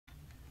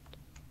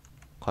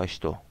開始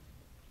と。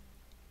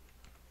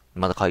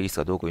まだ会議室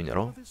がどうこう言うんだ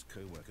ろ。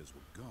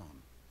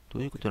ど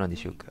ういうことなんで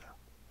しょうか。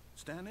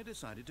ど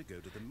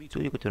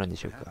ういうことなんで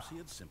しょうか。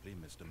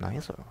何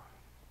やそれ。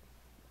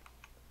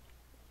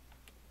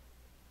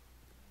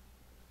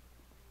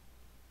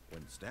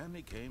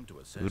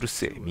うる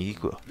せえ、右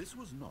行くわ。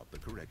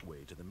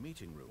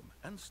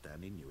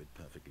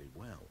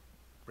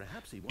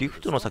リ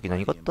フトの先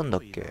何があったんだ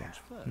っけ。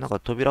なんか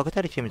扉開け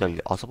たりしてみたり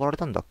で遊ばれ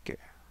たんだっけ。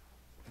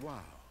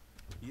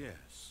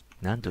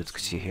なんと美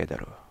しい部屋だ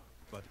ろう。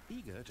ま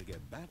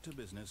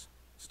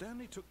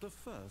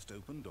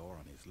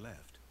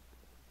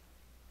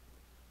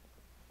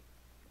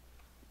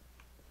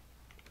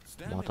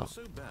た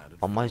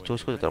あんまり調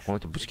子こいてたらこの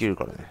人ぶち切れる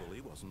からね。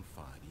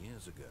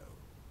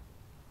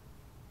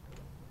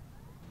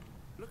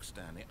Look,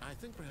 Stanley, I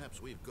think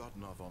perhaps we've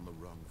gotten off on the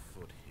wrong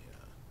foot here.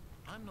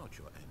 I'm not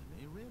your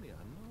enemy, really,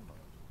 I'm not.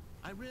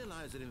 I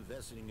realize that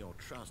investing in your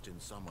trust in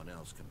someone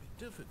else can be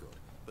difficult,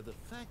 but the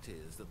fact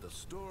is that the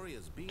story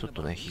has been ちょっ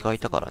とね、日がい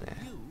たからね、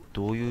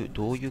どういう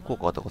効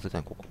果があったか忘れた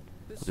ね、ここ。ど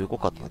ういう効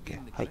果あったんだっ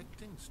け。はい。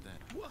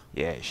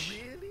よ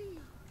し。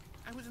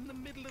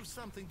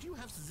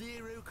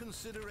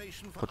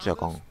こっちあ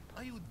かん。あ、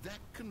道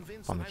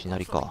な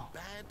りか。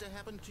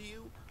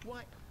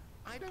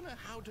I don't know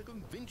how to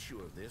convince you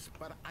of this,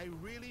 but I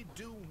really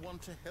do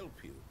want to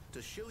help you,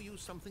 to show you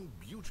something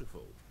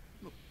beautiful.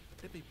 Look,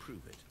 let me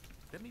prove it.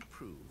 Let me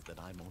prove that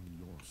I'm on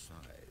your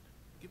side.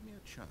 Give me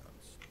a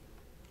chance.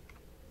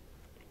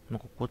 なん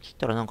かこっち行っ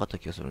たら何かあった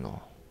気がするな。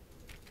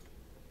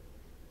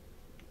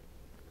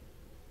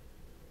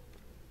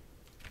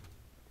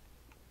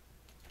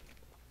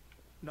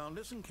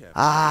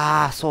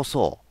ああ、そう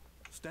そう。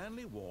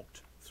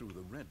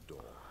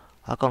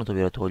赤の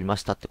扉通りま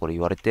したってこれ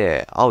言われ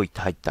て、青行って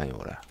入ったんよ、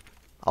俺。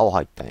青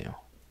入ったん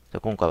よ。で、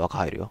今回は赤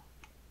入るよ。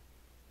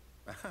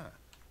く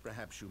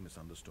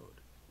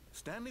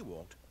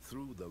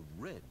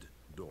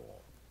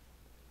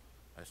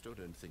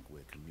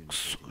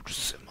そ、うる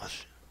せえ、マ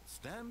ジ。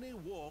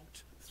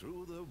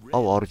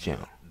青あるじゃ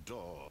ん。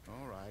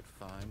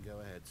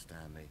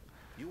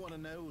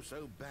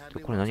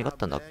これ何があっ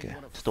たんだっけ。ちょ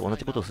っと同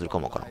じことをするか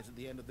もわからん。ちょっ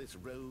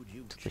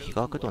と日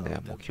が明けと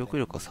ね、もう記憶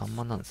力が散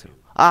漫なんですよ。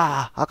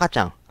ああ、赤ち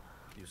ゃん。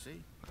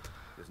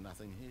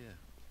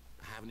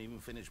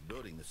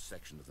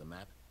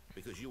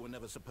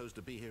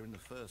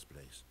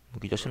む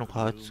き出しの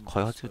開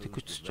発用テ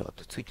クスチャーっ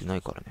てついてな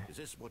いからね。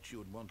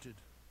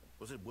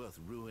Was it worth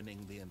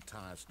ruining the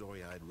entire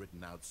story I'd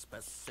written out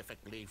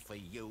specifically for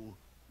you?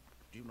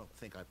 Do you not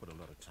think I put a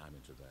lot of time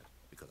into that?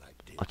 Because I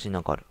did. あっちにな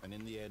んかある。 And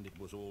in the end it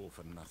was all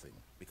for nothing.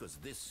 Because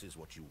this is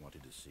what you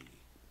wanted to see.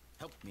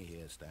 Help me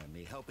here,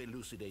 Stanley. Help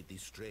elucidate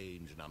these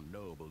strange and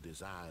unknowable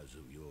desires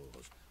of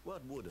yours.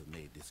 What would have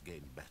made this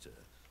game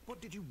better?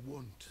 What did you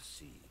want to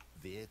see?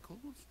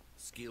 Vehicles?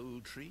 Skill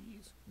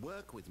trees?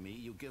 Work with me.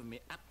 You've given me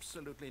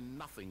absolutely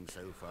nothing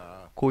so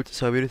far. こいつ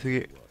喋りす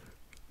ぎ。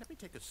 Let me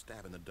take a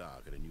stab in the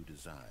dark at a new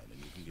design and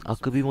you can give あ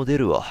くびも出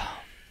るわ。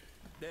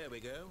 There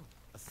we go.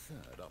 A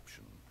third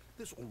option.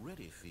 This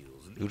already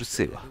feels うる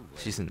せえわ。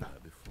指示すんな。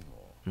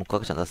もう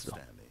赤ちゃん出すぞ。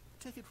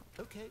 Take it.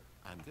 Okay,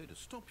 I'm going to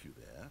stop you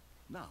there.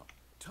 Now,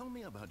 tell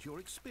me about your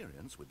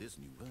experience with this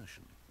new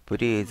version.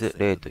 Please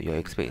rate your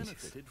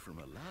experiences.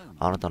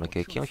 あなたの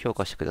経験を評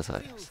価してくださ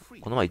い。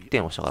この前1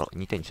点押したから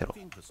2点にしろ。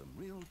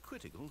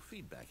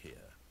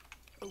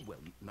 Oh well,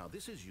 now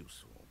this is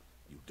useful.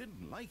 You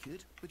didn't like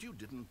it, but you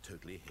didn't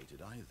totally hate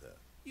it either.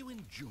 You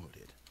enjoyed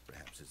it,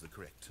 perhaps is the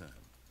correct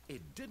term.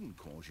 It didn't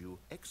cause you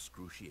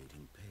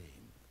excruciating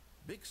pain.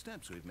 Big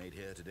steps we've made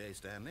here today,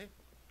 Stanley.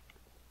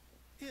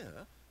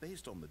 Here,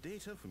 based on the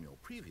data from your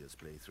previous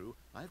playthrough,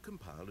 I've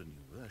compiled a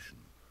new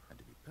version. And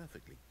to be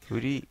perfectly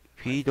candid,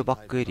 フィードバ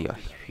ックエリア。フ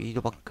ィー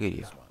ドバックエ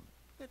リア。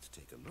 Let's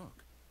take a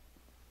look.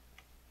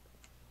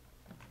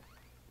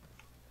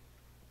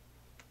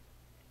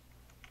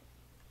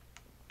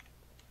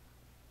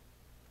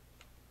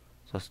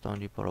 さあ、スタン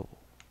リーパラボ。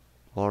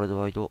ワールド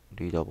ワイド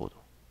リーダーボード。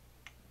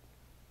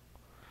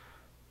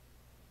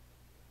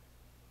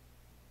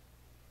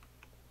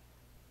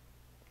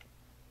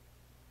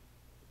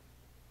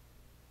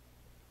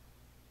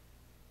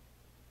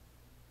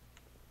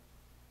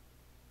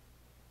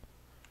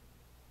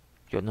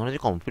いや、7時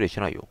間もプレイし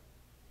てないよ。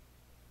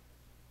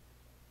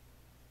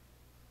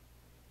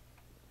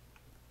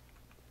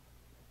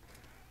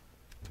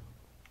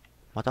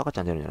また赤ち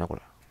ゃん出るんじゃないこ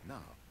れ。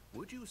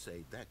 Would you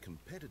say that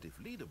competitive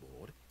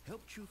leaderboard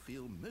helped you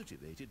feel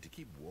motivated to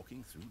keep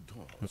walking through doors?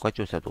 もう一回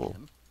調査と。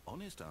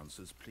 Honest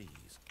answers, please.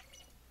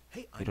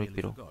 Hey, I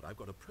nearly forgot. I've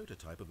got a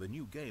prototype of a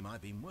new game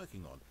I've been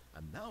working on,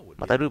 and now would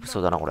be an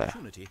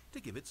opportunity to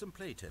give it some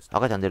play testing.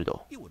 赤ちゃん出る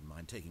と。 You wouldn't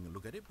mind taking a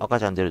look at it? 赤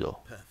ちゃん出る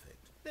と。 Perfect.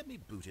 Let me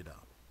boot it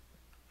up.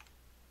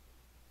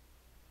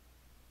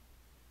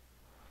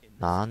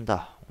 なん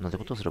だ、同じ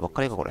ことするばっ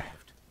かりかこれ。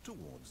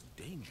 Towards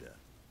danger.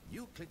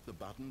 You click the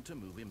button to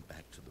move him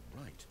back to the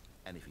right.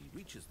 And if he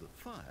reaches the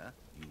fire,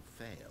 you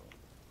fail.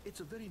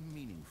 It's a very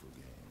meaningful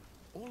game,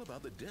 all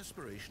about the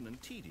desperation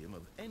and tedium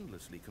of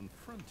endlessly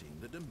confronting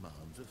the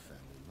demands of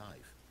family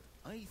life.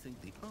 I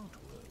think the art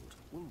world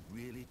will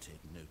really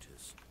take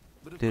notice.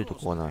 But of 出ると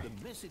course, こはない。 the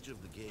message of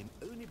the game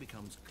only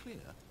becomes clear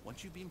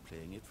once you've been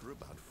playing it for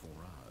about 4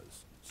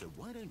 hours. So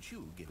why don't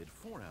you give it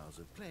 4 hours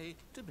of play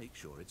to make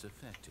sure it's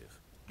effective?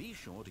 Be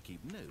sure to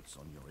keep notes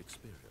on your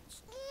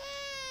experience.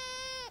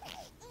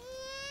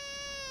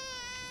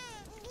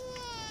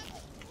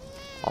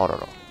 あら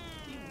ら、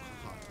 You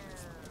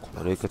heartless. こ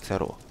の冷血野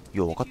郎。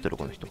よう分かってる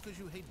この Do 人。 it because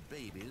you hate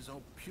babies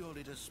or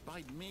purely to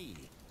spite me?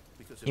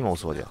 Because if 今 it's 押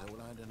すわじゃ the latter,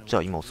 well, I don't know あ。じゃ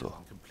あ what to 今 do. 押すわ。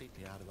 I'm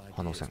completely out of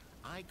反応せ ideas. ん。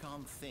 I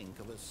can't think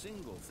of a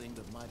single thing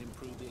that might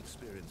improve the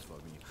experience for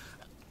me.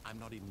 I'm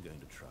not even going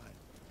to try.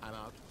 I'm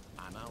out.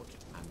 I'm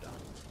done.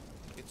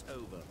 It's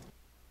over.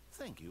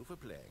 Thank you for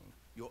playing.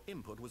 Your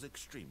input was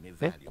extremely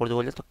え、 valuable. これで終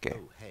わりだったっけ？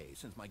 Oh, hey,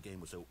 since my game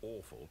was so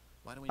awful,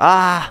 why don't we make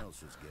Ah! someone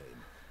else's game?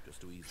 Just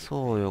to ease the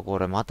そうよ、こ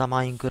れまた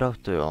マインクラフ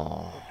ト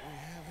よ。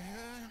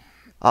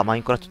あ、マ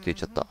インクラフトって言っ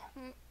ちゃった。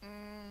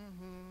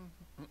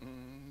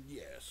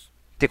 Yes.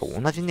 てか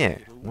同じ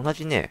ね、同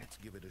じ内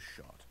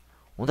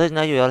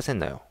容やらせん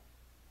なよ。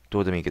ど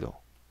うでもいいけど。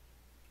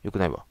よく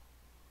ないわ。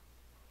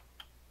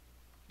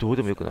どう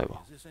でもよくない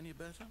わ。 Is this any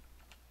better?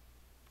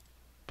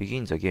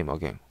 Begin the game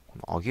again。こ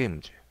のアゲーム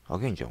じゃん。ア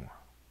ゲンじゃん、お前。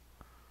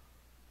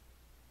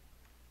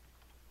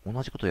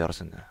同じことやら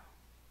せんね。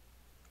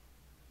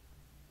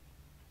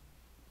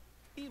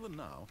 Even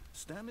now,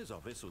 Stanley's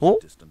office was Oh?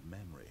 a distant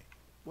memory.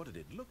 What did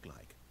it look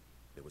like?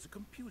 There was a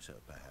computer,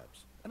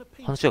 perhaps, and a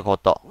話が painting. 変わ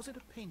った。 Was it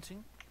a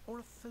painting or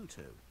a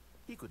photo?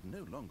 He could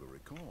no longer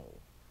recall.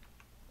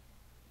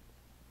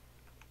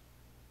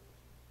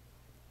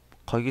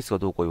 会議室が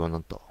どうこう言わんな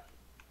った。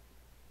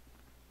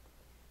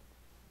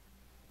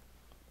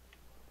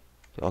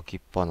で開き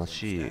っぱな When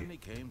し。 Stanley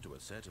came to a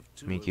set of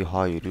two 右 open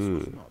入 keys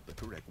was る。 not the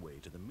correct way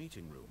to the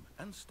meeting room,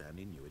 and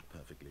Stanley knew it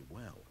perfectly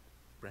well.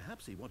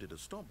 Perhaps he wanted to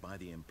stop by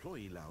the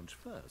employee lounge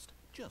first,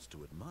 just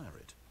to admire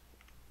it.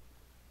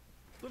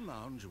 The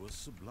lounge was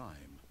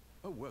sublime,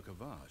 a work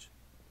of art.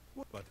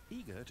 But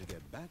eager to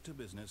get back to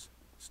business,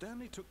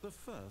 Stanley took the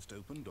first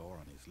open door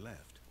on his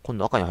left. 今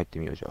度赤に入って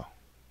みようじゃあ。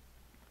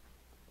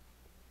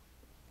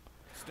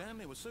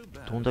 Stanley was so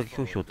bad どんだけ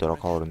拒否をったら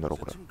変わるんだろう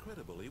これ。 it's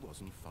incredible he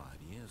wasn't fired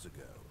years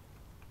ago.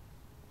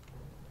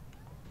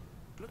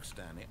 Look,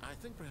 Stanley, I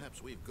think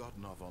perhaps we've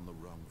gotten off on the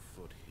wrong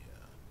foot here.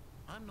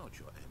 I'm not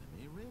your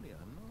enemy, really,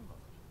 I'm not.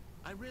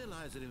 I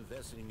realize that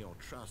investing your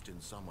trust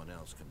in someone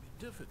else can be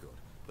difficult,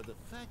 but the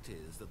fact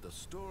is that the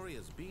story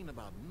has been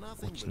about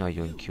nothing 落ち but ない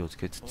よう you に気をつ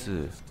けつ all つ。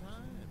 this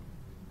time.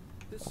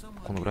 There's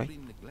someone このぐらい？ you've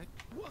been neglecting.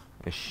 What?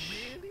 よし。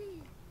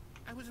 Really?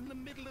 I was in the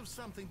middle of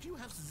something. Do you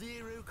have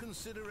zero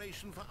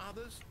consideration for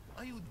others?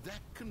 Are you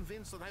that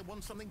convinced that I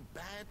want something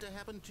bad to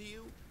happen to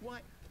you?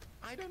 Why,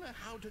 I don't know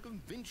how to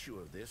convince you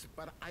of this,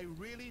 but I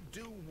really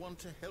do want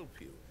to help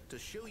you, to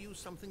show you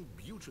something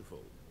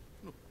beautiful.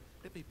 Look,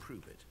 let me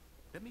prove it.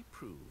 Let me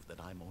prove that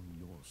I'm on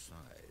your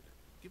side.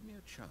 Give me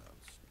a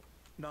chance.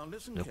 Now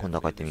listen で、今度 carefully,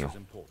 赤行ってみ this よ is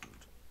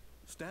important.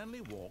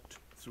 Stanley walked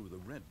through the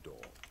red door.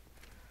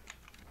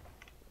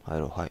 う。入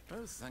ろう、はい。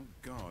 Oh, thank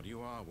God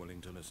you are willing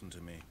to listen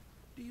to me.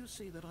 Do you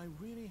see that I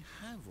really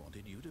have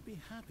wanted you to be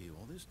happy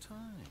all this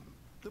time?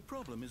 The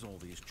problem is all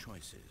these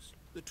choices.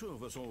 The two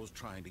of us always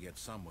trying to get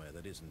somewhere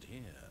that isn't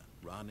here.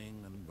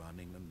 Running and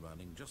running and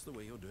running, just the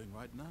way you're doing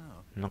right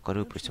now. なんか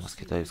ルー Don't プして you ます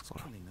け see ど大 that 丈夫です it's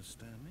か？ killing us,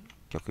 Stanley?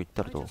 逆言っ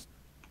たら I どう？ just,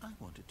 I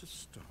wanted to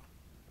stop.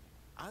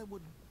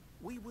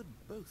 We would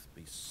both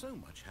be so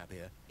much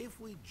happier if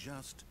we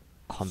just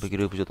完璧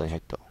ループ状態に入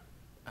った。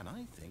 And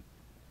I think,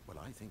 well,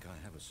 I think I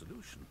have a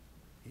solution.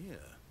 Here,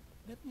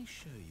 let me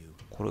show you.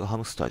 これがハ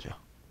ムスターじゃん。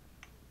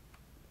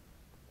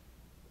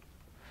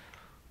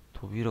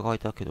扉が開い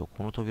たけど、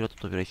この扉と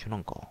扉一緒な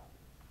んか。よ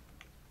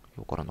く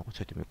わからんな。こっち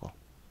入ってみようか。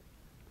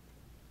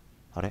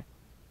あれ？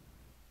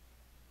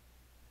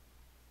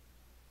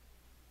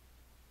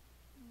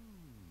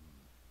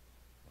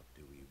 What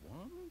do we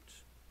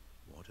want?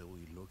 What are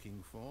we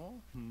looking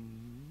for?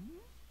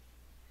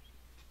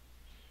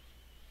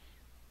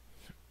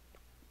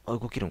 あ、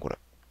動けるんこれ。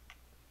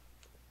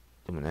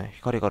でもね、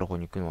光がある方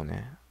に行くのは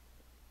ね、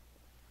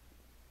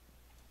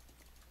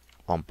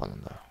アンパな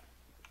んだよ。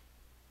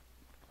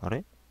あ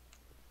れ？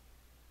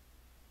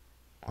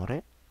あ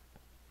れ？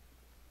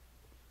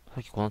さ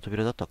っきこの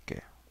扉だったっ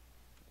け？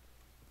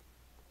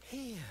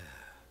 Here.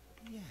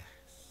 Yes.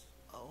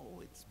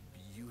 Oh, it's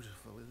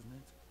beautiful, isn't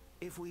it?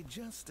 If we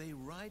just stay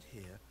right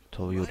here,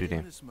 飛び降 right りれ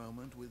in ん。 this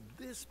moment with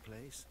this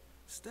place,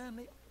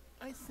 Stanley,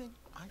 I think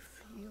I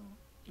feel.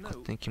 勝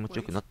No, 手に気持ち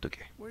よく wait. なっと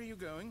け。 Where are you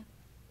going?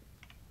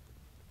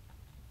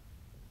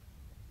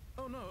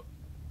 Oh no.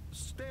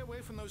 Stay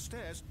away from those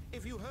stairs.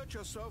 If you hurt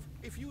yourself,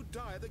 if you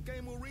die, the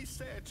game will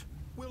reset.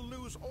 We'll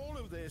lose all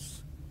of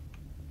this.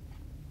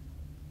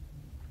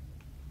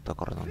 だ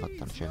からなんだっ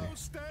たんで Please, しょう no, ね。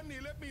 Stanley,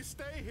 let me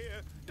stay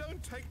here.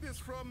 Don't take this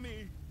from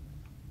me.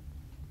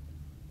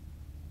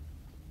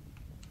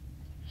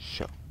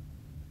 しゃ。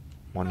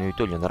まあ、言う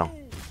通りにはならん。 No.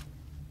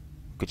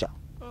 ぐちゃ。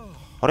 Oh,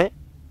 あれ？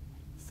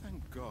 thank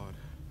God.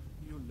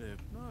 You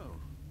lived. No.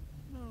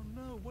 No,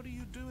 no. What are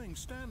you doing?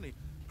 Stanley,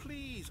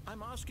 please,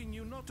 I'm asking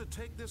you not to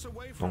take this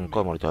away from me. 何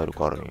回もリタイル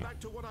変わるん Go や。 back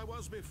to what I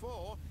was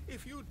before.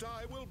 If you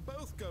die, we'll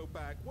both go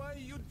back. Why are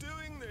you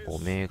doing this? お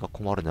めえが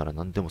困るなら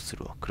何でもす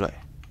るわ。くら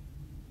え。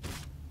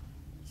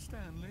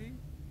Stanley,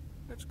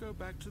 let's go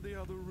back to the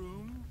other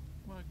room.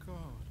 My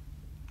God,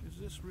 is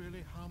this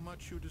really how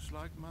much you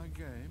dislike my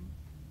game?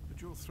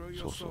 That you'll throw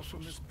yourself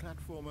from this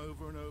platform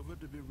over and over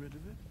to be rid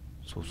of it?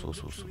 そうそう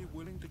そうそう。 You're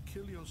literally willing to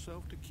kill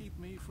yourself to keep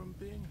me from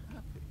being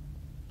happy.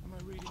 Am I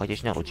reading 回転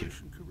しながら落ち the る。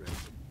 situation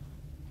correctly?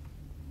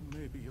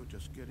 Maybe you're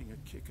just getting a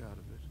kick out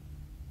of it.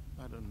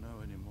 I don't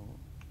know anymore.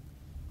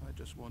 I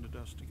just wanted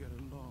us to get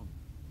along.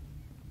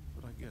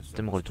 But I guess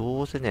でもこれ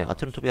どうせね、あっ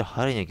ちの扉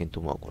入れなきゃいけんと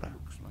思うわ、これ。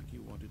 looks like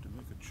you wanted to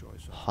make a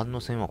choice. 反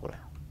応せんわ、これ。 Well,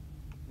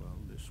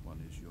 this one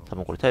is yours. 多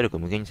分これ体力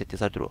無限に設定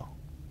されてるわ。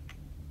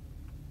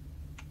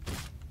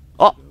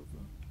あ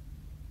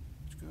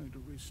It's going to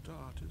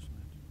restart, isn't it?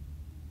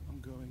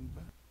 I'm going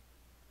back.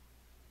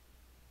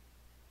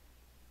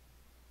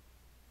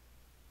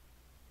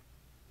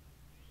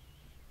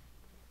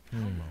 How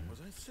long was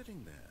I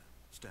sitting there?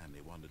 Stanley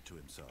wondered to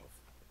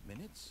himself.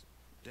 Minutes?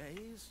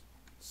 Days?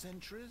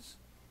 Centuries?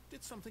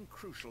 Did something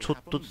crucial ちょっ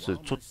happen とずつ、 while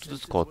ちょ my っとず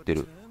つ senses 変わって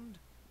were る。 turned?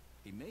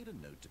 He made a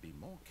note to be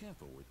more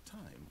careful with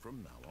time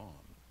from now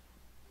on.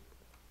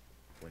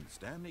 When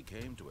Stanley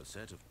came to a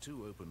set of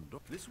two open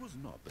doors, this was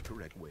not the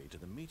correct way to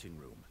the meeting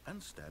room,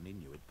 and Stanley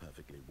knew it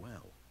perfectly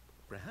well.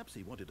 Perhaps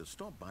he wanted to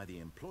stop by the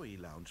employee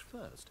lounge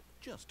first,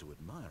 just to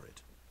admire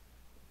it.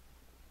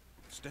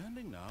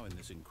 Standing now in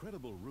this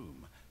incredible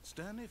room,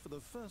 Stanley for the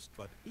first,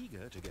 but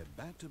eager to get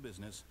back to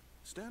business,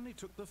 Stanley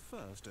took the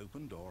first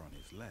open door on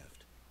his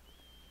left.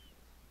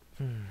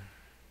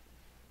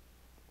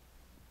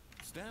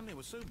 Stanley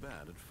was so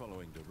bad at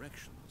following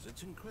directions,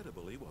 it's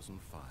incredible he wasn't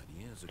fired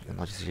years ago.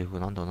 同じセリフ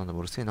なんだなんだ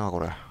うるせえな、こ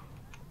れ。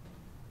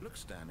 Look,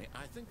 Stanley,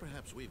 I think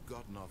perhaps we've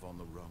gotten off on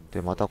the wrong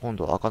で、また foot. 今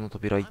度赤の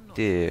扉行っ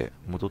て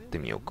戻って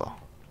みようか。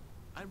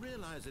 I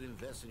realize that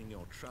investing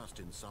your trust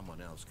in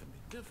someone else can be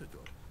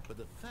difficult, but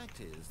the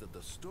fact is that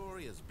the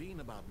story has been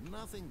about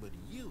nothing but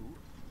you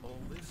all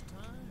this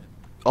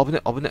time. 危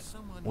ね危ね。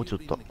 Someone もう you've ちょっ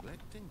been と。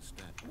 neglecting,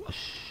 Stan. What?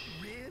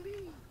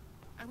 Really?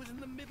 I was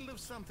in the middle of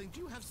something. Do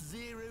you have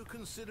zero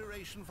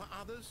consideration for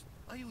others?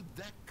 Are you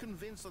that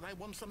convinced that I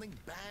want something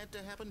bad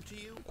to happen to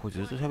you? こいつ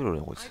ずっと喋る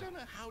ね、こい I つ。 don't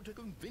know how to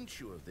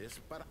convince you of this,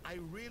 but I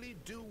really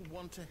do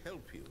want to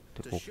help you.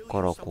 で、 To こ show っ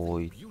から you こう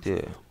something 行って、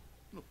 beautiful.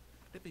 Look,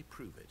 let me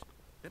prove it.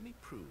 Let me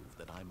prove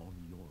that I'm on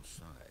your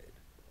side.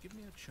 Give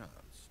me a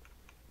chance.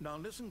 Now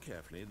listen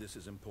carefully, this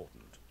is important.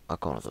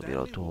 赤の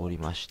扉を通り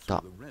ました。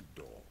 Through the red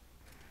door.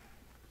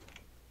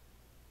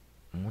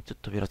 もうちょっ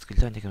と扉作り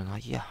たいんだけどな、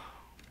いいや。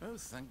 Oh,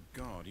 thank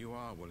God you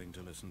are willing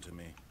to listen to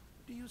me.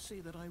 Do you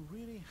see that I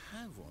really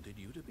have wanted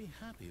you to be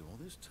happy all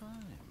this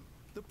time?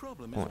 The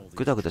problem is おい all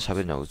ぐだ these ぐだ喋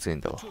るのはう choices. ぜえ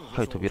んだわ。 The two of us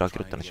はい、扉 always 開け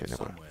ろって trying to 話よ get ね、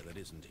これ。 somewhere that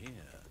isn't here.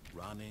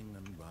 Running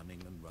and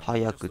running and running.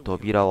 早 Just く the way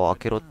扉 we を do 開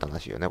けろって it now.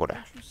 話よね、これ。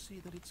 Don't you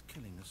see that it's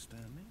killing us,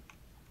 Stanley?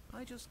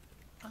 I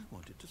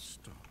wanted to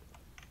stop.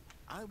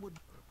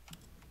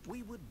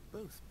 We would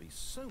both be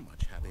so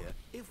much happier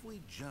if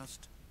we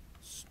just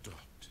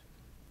stopped.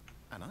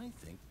 And I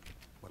think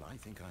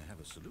I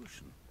have a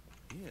solution.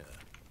 Here.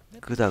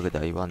 ぐだぐ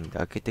だ言わんで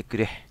開けてく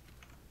れ。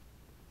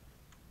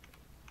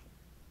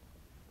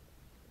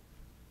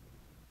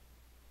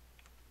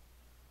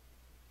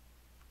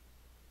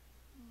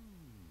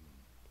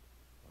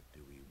 What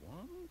do we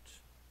want?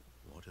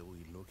 What are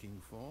we looking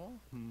for?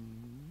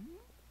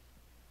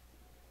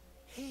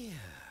 Here.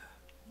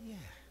 Yes.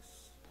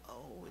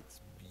 Oh, it's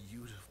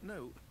beautiful.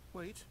 No,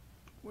 wait.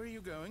 Where are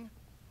you going?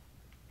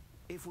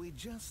 If we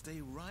just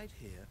stay right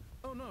here.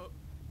 Oh no.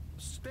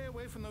 Stay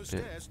away from those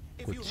stairs.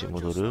 If you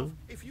hurt yourself,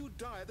 if you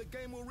die, the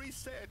game will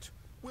reset.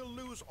 We'll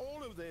lose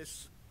all of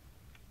this.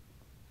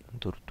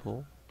 戻る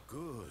と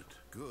Good,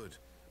 good.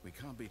 We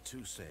can't be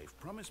too safe.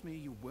 Promise me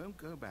you won't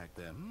go back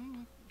there.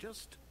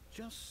 Just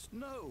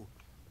no.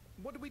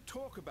 What do we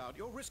talk about?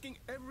 You're risking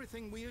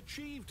everything we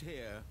achieved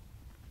here.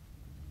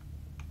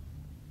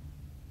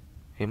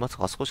 まさ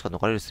かあそこしか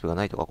逃れる術が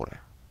ないとか、これ。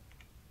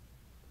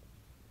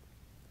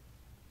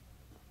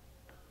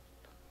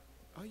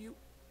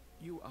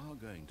 You are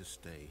going to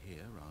stay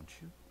here,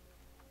 aren't you?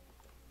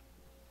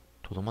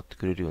 とどまって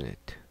くれるよねっ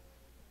て。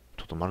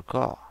とどまる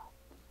か。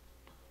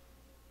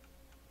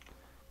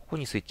ここ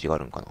にスイッチがあ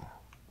るんかな。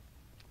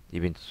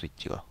イベントスイッ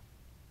チが。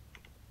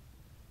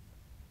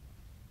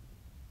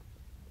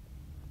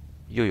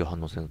いよいよ反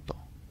応せんなった。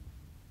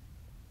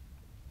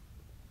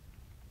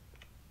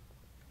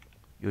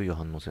いよいよ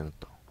反応せんなっ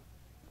た。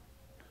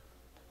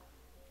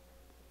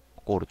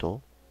ここおる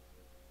と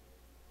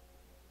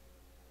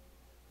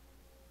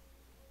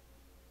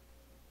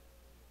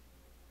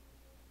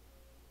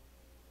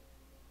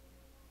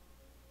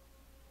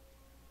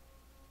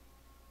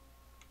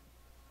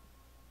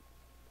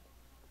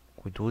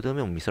これどうで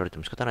も見せられて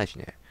も仕方ないし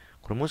ね。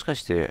これもしか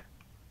して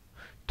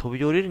飛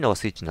び降りるのが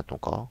スイッチになったの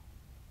か？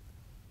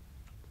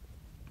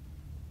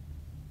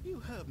 You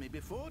heard me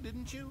before,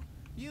 didn't you?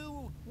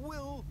 You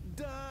will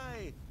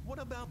die. What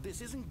about this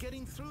isn't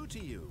getting through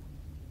to you?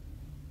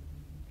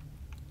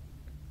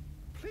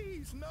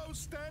 Please, no,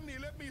 Stanley,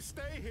 let me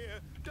stay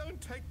here. Don't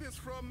take this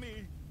from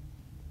me.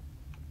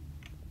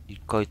 一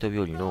回飛び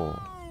降りの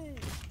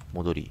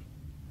戻り。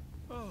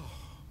Oh,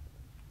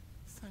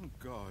 thank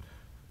God,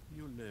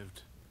 you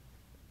lived.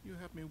 You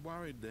had me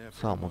worried there.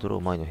 さあ戻ろ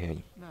う、前の部屋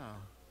に。 Now,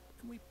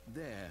 can we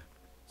there?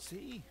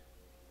 See,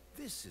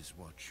 this is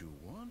what you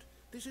want.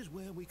 This is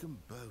where we can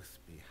both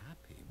be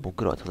happy.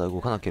 僕らはただ動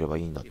かなければ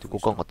いいんだって。動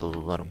かんかったら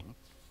どうなるの？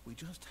 We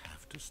just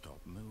have to stop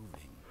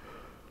moving.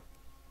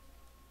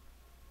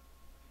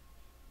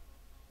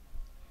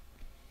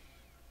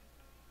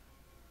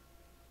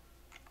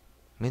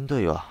 めんど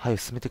いわ。早く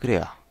進めてくれ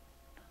や。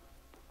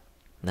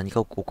何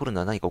か起こる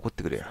なら何か起こっ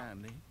てくれや。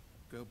 Stanley,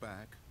 go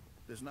back.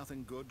 There's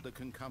nothing good that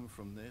can come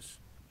from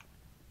this.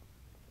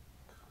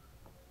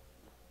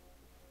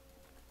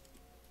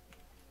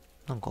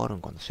 なんかある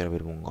んかな、調べ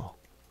るもんが。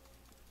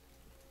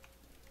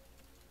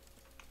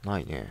な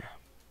いね。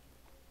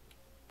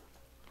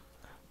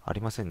あ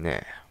りません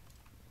ね。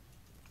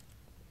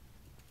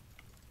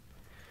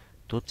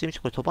どっちみち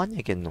これ飛ばんにゃ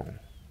いけんの。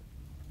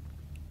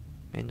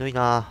めんどい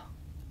な。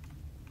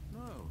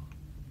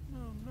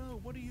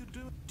What are you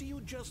doing? Do you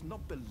just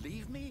not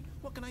believe me?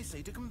 What can I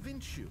say to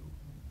convince you?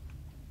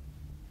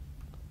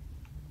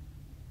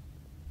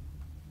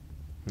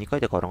 2回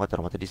で変わらなかった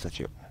らまたリスタートし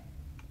よ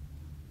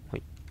う。は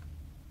い。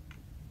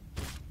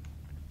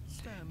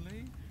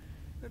 Stanley,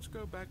 let's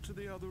go back to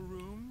the other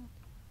room.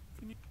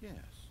 Can you? Yes.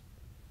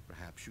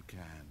 Perhaps you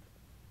can.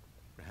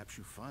 Perhaps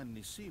you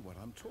finally see what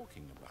I'm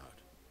talking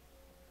about.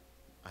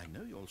 I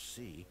know you'll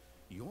see.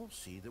 You'll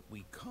see that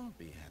we can't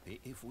be happy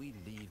if we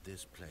leave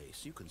this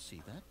place. You can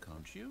see that,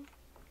 can't you?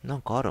 な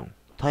んかあるん？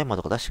タイマー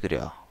とか出してくれ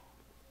や。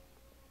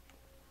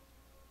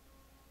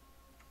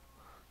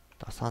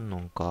出さんの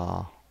ん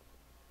か。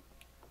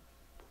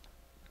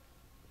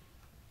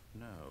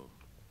No,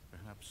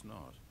 perhaps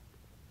not.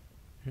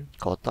 ん？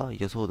変わった？い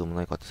や、そうでも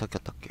ないかってさっきあ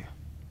ったっけ？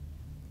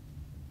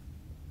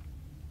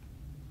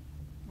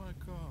 My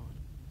God,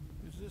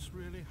 is this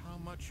really how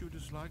much you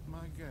dislike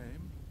my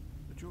game?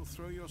 That you'll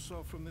throw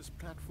yourself from this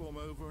platform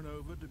over and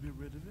over to be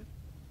rid of it?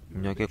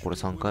 いやけこれ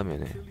3回目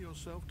ね。 Kill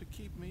yourself to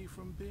keep me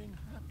from being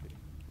happy.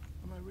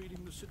 Am I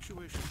reading the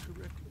situation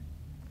correctly?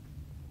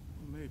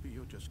 Or maybe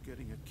you're just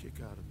getting a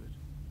kick out of it.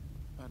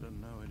 I don't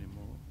know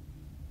anymore.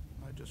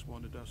 I just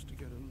wanted us to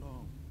get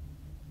along.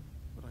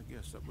 But I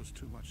guess that was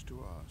too much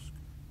to ask.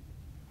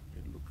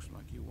 It looks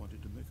like you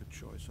wanted to make a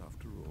choice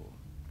after all.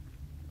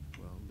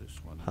 Well,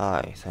 this one is...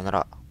 はい、さよな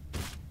ら。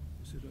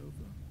 Is it over?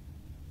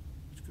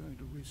 It's going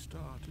to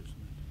restart, isn't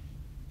it?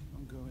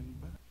 I'm going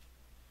back.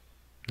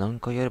 何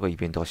回やればイ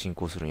ベントが進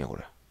行するんや、こ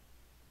れ。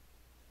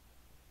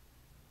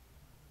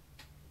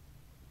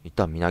一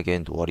旦見投げエ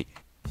ンド終わり。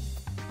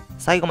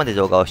最後まで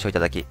動画を視聴いた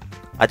だき、あり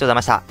がとうござい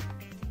ました。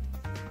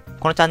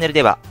このチャンネル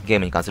ではゲー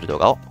ムに関する動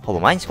画をほぼ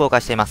毎日公開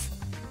しています。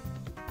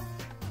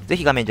ぜ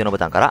ひ画面上のボ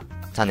タンから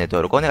チャンネル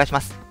登録をお願いしま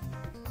す。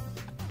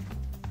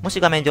もし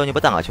画面上に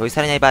ボタンが表示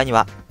されない場合に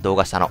は、動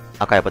画下の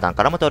赤いボタン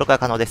からも登録が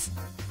可能です。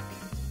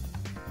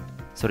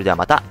それでは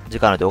また次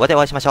回の動画で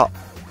お会いしましょ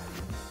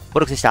う。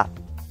Volxでした。